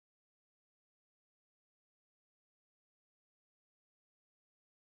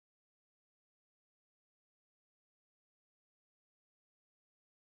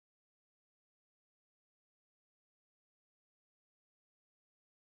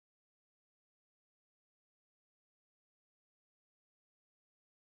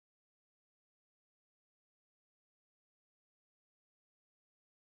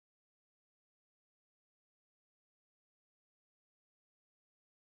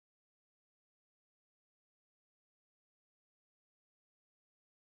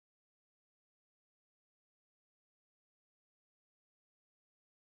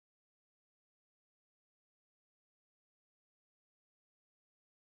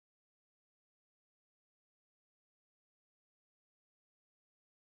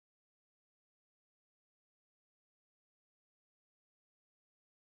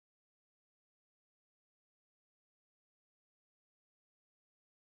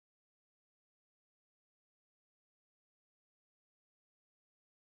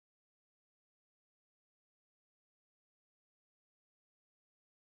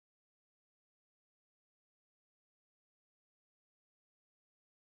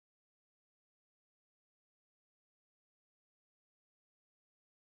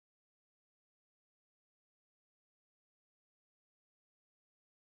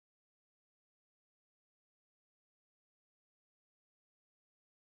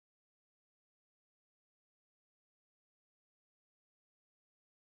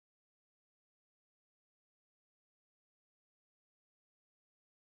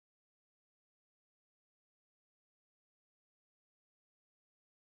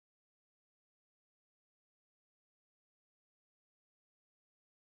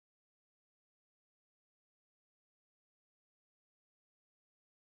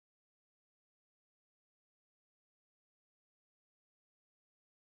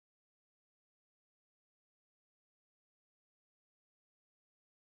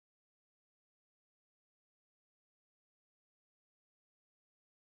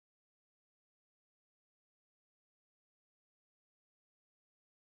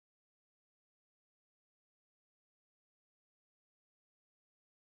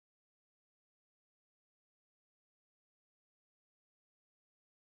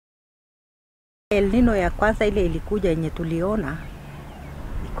El Nino ya kwanza ile ilikuja yenye tuliona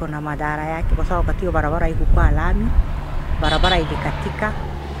iko na madhara yake, kwa sababu wakati barabara haikuwa lami, barabara ilikatika,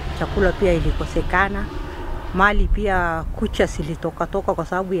 chakula pia ilikosekana, mali pia kucha zilitoka kwa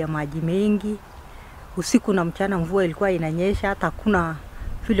sababu ya maji mengi. Usiku na mchana mvua ilikuwa inanyesha, hata hakuna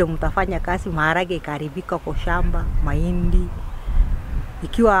vile mtafanya kazi, maharage ikaribika kwa shamba, mahindi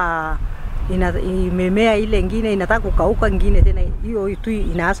ikiwa imemea ile nyingine inataka kukauka, nyingine tena hiyo tu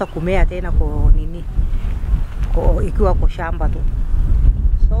inaanza kumea tena kwa nini, kwa ikiwa kwa shamba tu.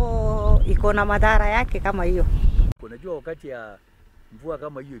 So iko na madhara yake kama hiyo. Unajua wakati ya mvua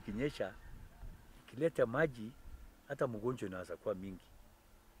kama hiyo ikinyesha, kileta maji, hata mgonjwa inaweza kuwa mingi.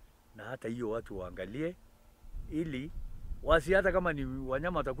 Na hata hiyo watu waangalie, ili wasi hata kama ni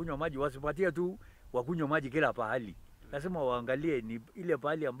wanyama watakunywa maji, wasipatie tu wakunywa maji kila pahali. Lazima waangalie ni ile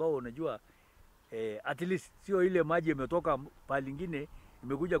pahali ambao unajua at least sio ile maji imetoka pahali nyingine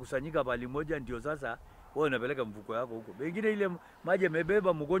imekuja kusanyika pahali moja ndio sasa wewe unapeleka mfuko yako huko. Pengine ile maji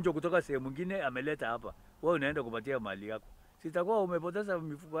imebeba mgonjwa kutoka sehemu nyingine ameleta hapa. Wewe unaenda kupatia mali yako. Sitakuwa umepoteza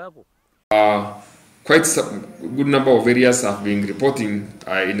mifuko yako. Quite good number of areas have been reporting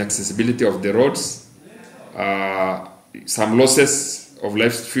inaccessibility of the roads, some losses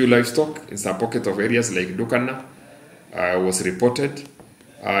of few livestock in some pocket of areas like Dukana was reported.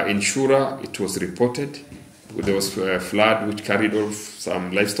 In Shura it was reported. There was a flood which carried off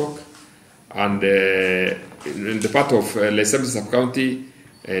some livestock. And in the part of Lesem sub-county,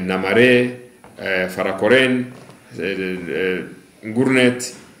 Namare, Farakoren,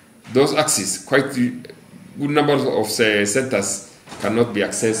 Ngurnet, those axes, quite good numbers of centers cannot be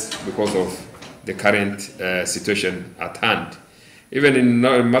accessed because of the current situation at hand. Even in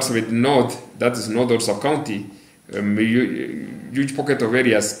Marsabit North, that is Northern sub-county, huge pocket of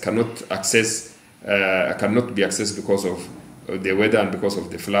areas cannot be accessed because of the weather and because of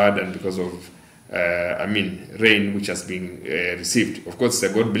the flood and because of rain which has been received. Of course,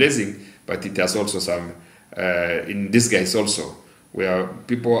 it's a God blessing, but it has also some in disguise also, where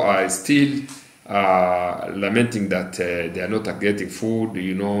people are still lamenting that they are not getting food.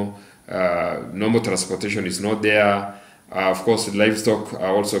 Normal transportation is not there. Of course, livestock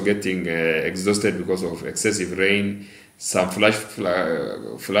are also getting exhausted because of excessive rain. Some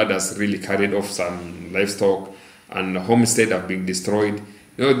flood has really carried off some livestock, and homestead have been destroyed.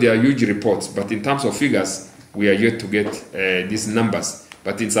 There are huge reports, but in terms of figures, we are yet to get these numbers.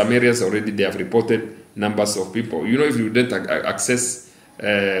 But in some areas already they have reported numbers of people. If you don't access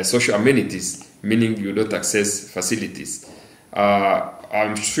social amenities, meaning you don't access facilities.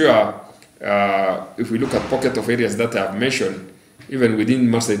 I'm sure if we look at pocket of areas that I have mentioned, even within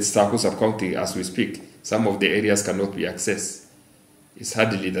Marsabit sub-county as we speak, some of the areas cannot be accessed. It's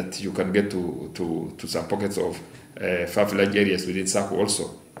hardly that you can get to some pockets of far-flung areas within Saku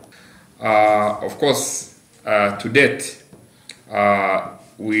also. Of course, to date,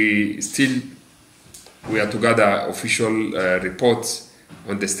 we are to gather official reports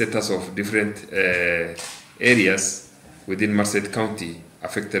on the status of different areas within Marsabit County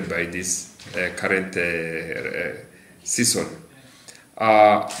affected by this current season.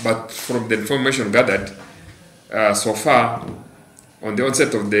 But from the information gathered, so far, on the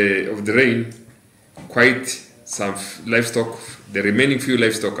onset of the rain, quite some livestock, the remaining few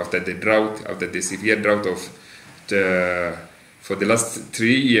livestock after the severe drought for the last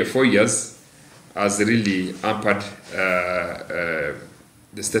 4 years, has really hampered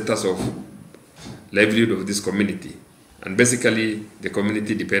the status of livelihood of this community. And basically, the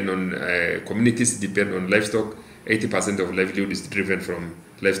communities depend on livestock. 80% of livelihood is driven from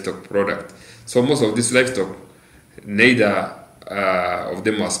livestock product. So most of this livestock, neither of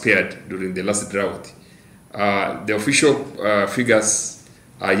them were spared during the last drought. The official figures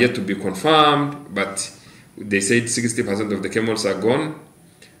are yet to be confirmed, but they said 60% of the camels are gone,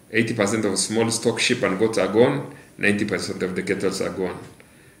 80% of small stock sheep and goats are gone, 90% of the cattle are gone.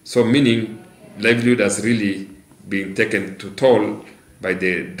 So meaning livelihood has really been taken to toll by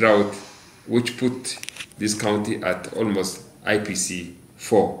the drought, which put this county at almost IPC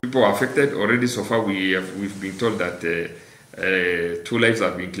 4. People are affected already. So far we've been told that 2 lives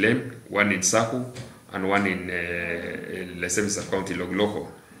have been claimed, one in Saku and one in Lesem sub-county Logloko.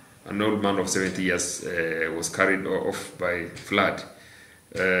 An old man of 70 years was carried off by flood.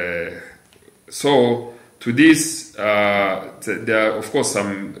 So to this, there are of course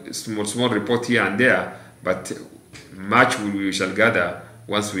some small report here and there, but much we shall gather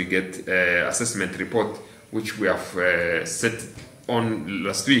once we get assessment report, which we have set on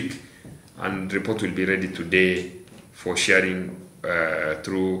last week, and report will be ready today for sharing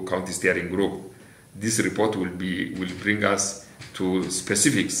through county steering group. This report will bring us to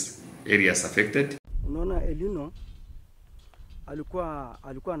specifics areas affected. Unaona Elino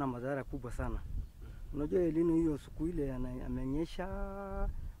alikuwa na madhara kubwa sana. Unajua Elino hiyo siku ile amenyesha,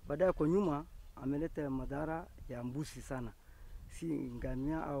 baadaye kwa nyuma ameleta madhara ya mbuzi sana, si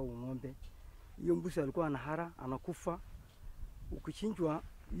ngamia au ng'ombe. Hiyo mbuzi alikuwa anahara, anakufa. Ukichinjwa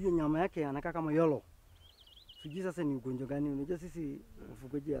hiyo nyama yake anakaa kama yolo. Sijui sasa ni ugonjwa gani. Unajua sisi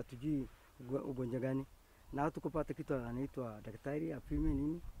wafugaji hatujui ugonjwa gani. Na hatukupata kitu anaitwa daktari apime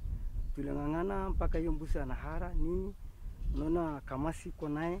nini. Tulingangana mpaka hiyo mbuzi anahara nini. Unaona kamasi iko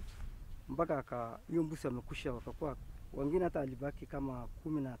naye mpaka hiyo mbuzi amekusha, wakakuwa wengine hata alibaki kama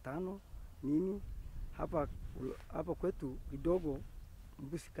 15 nini. Hapa kwetu kidogo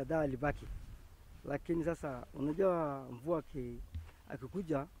mbuzi kadhaa alibaki. Lakini sasa unajua mvua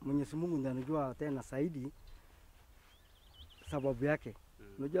akikuja Mwenyezi Mungu ndiye anajua tena zaidi sababu yake.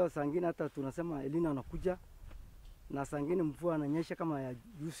 Unajua saa nyingine hata tunasema Elina anakuja na saa nyingine mvua ananyesha kama ya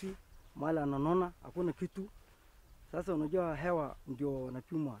juzi, mala ananona hakuna kitu. Sasa unajua hewa ndio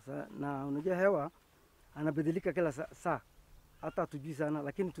anapimwa na unajua hewa anabadilika kila saa. Hata tujui sana,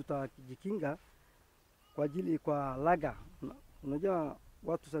 lakini tutajikinga kwa ajili kwa laga. Unajua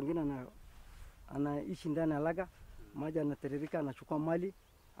watu saa nyingine anaishi ndani ya laga, maji anatererika anachukua mali,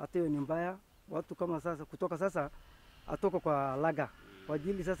 hata hiyo ni mbaya. Watu kama sasa kutoka sasa atoka kwa laga. Kwa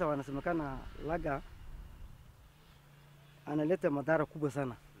ajili sasa wanasemekana laga analeta madhara kubwa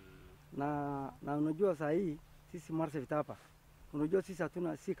sana. Na unajua saa hii sisi Marsabit hapa, unajua sisi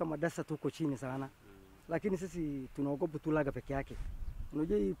hatuna, si kama dasa tuko chini sana. Lakini sisi tunaogopa tu laga peke yake.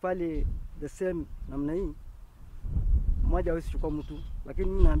 Unajua hii pale the same namna hii maji hawezi chukua mtu, lakini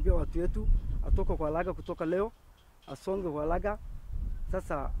mimi naambia watu wetu atoka kwa laga kutoka leo, asonge kwa laga.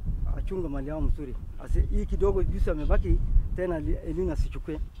 Sasa achunga mali yao mzuri. Hii kidogo juzi amebaki tena Elina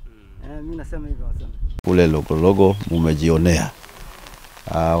sichukue. Mimi nasema hivyo wasema. Kule Logologo umejionea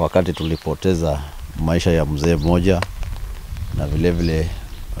wakati tulipoteza maisha ya mzee mmoja, na vile vile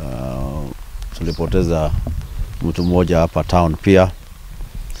tulipoteza mtu mmoja hapa town pia.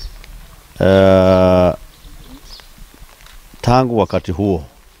 Tangu wakati huo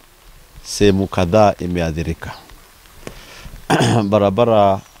sehemu kadhaa imeathirika.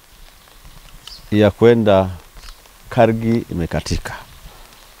 Barabara ya kwenda Kargi imekatika.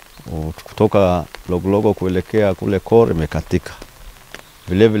 Kutoka Logologo kuelekea kule Kor imekatika.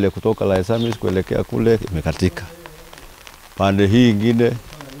 Vile vile kutoka Laisamis kuelekea kule imekatika. Pande hii ingine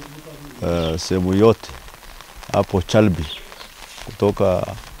sehemu yote hapo Chalbi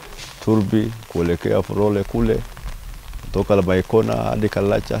kutoka Turbi kuelekea Furole kule, kutoka Labaikona hadi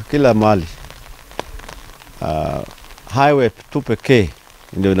Kalacha, kila mahali highway tu pekee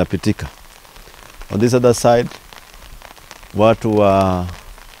ndio inapitika. On this other side watu wa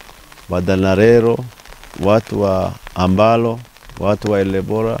Badanarero, watu wa Ambalo, watu wa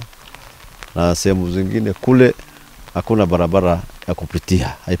Elebora na sehemu zingine kule hakuna barabara ya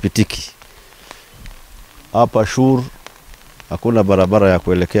kupitia, haipitiki. Hapa Shur hakuna barabara ya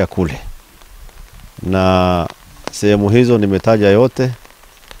kuelekea kule. Na sehemu hizo nimetaja yote,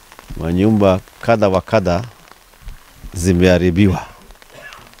 manyumba kadha wa kadha zimeharibiwa.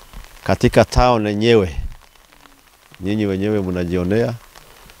 Katika town yenyewe, nyinyi wenyewe mnajionea,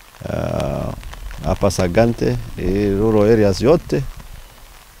 hapa Sagante, rural areas yote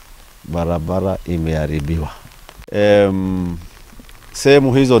barabara imeharibiwa.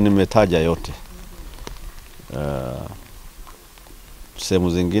 Sehemu hizo nimetaja yote. Sehemu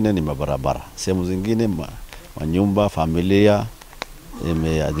zingine ni mabarabara, sehemu zingine manyumba, familia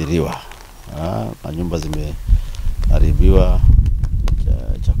imeathiriwa. Manyumba zimeharibiwa,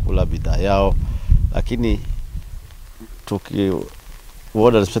 chakula, bidhaa yao, lakini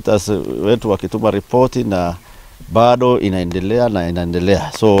water inspectors wetu wakituma ripoti na bado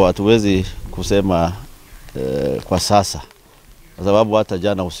inaendelea. So hatuwezi kusema kwa sasa, kwa sababu hata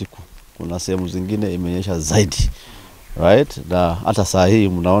jana usiku kuna sehemu zingine imenyesha zaidi, right? Na hata saa hii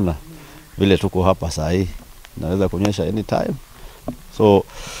mnaona vile tuko hapa saa hii inaweza kunyesha anytime. So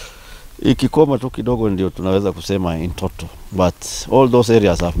ikikoma tu kidogo ndio tunaweza kusema in total, but all those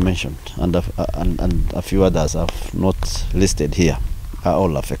areas I've mentioned and a few others I've not listed here are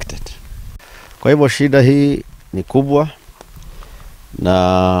all affected. Kwa hivyo shida hii ni kubwa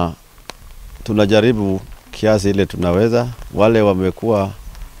na tunajaribu kiasi ile tunaweza. Wale wamekuwa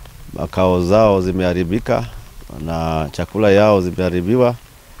makao zao zimeharibika na chakula yao zimeharibiwa,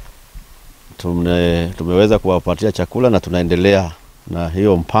 tumeweza kuwapatia chakula na tunaendelea na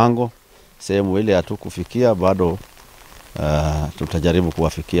hiyo mpango. Sehemu ile hatukufikia bado, tutajaribu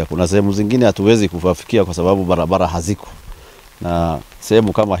kuwafikia. Kuna sehemu zingine hatuwezi kuwafikia kwa sababu barabara haziko, na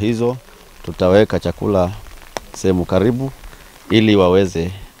sehemu kama hizo tutaweka chakula sehemu karibu ili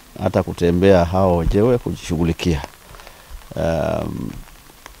waweze hata kutembea hao wenyewe kujishughulikia.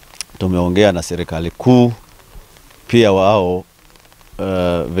 Tumeongea na serikali kuu pia wao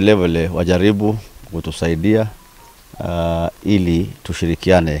vile vile wajaribu kutusaidia ili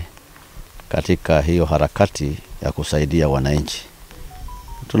tushirikiane katika hiyo harakati ya kusaidia wananchi.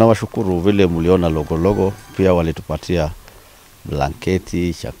 Tunawashukuru vile mliona logo pia walitupatia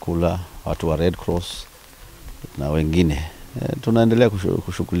blanketi, chakula, watu wa Red Cross na wengine. Tunaendelea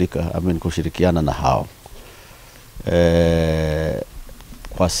kushirikiana na hao.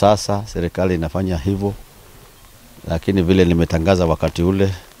 Kwa sasa serikali inafanya hivyo, lakini vile nimetangaza wakati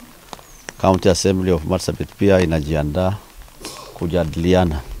ule, County Assembly of Marsabit pia inajiandaa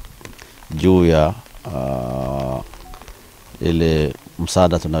kujadiliana juu ya ile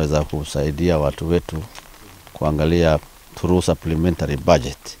msaada tunaweza kusaidia watu wetu kuangalia through supplementary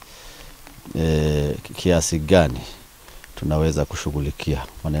budget kiasi gani tunaweza kushughulikia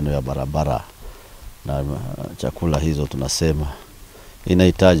maneno ya barabara na chakula. Hizo tunasema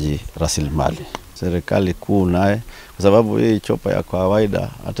inahitaji rasilimali. Serikali kuu naye, kwa sababu hii chopa ya kawaida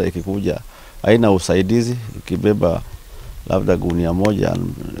hata ikikuja haina usaidizi, ikibeba labda gunia moja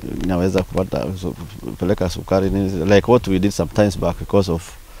inaweza kupeleka sukari, like what we did sometimes back because of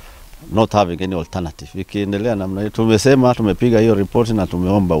not having any alternative. Ikiendelea namna hiyo, tumesema tumepiga hiyo report na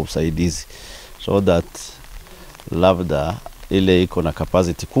tumeomba usaidizi so that labda ile iko na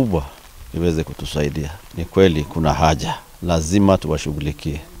capacity kubwa iweze kutusaidia. Ni kweli kuna haja, lazima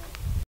tuwashughulikie.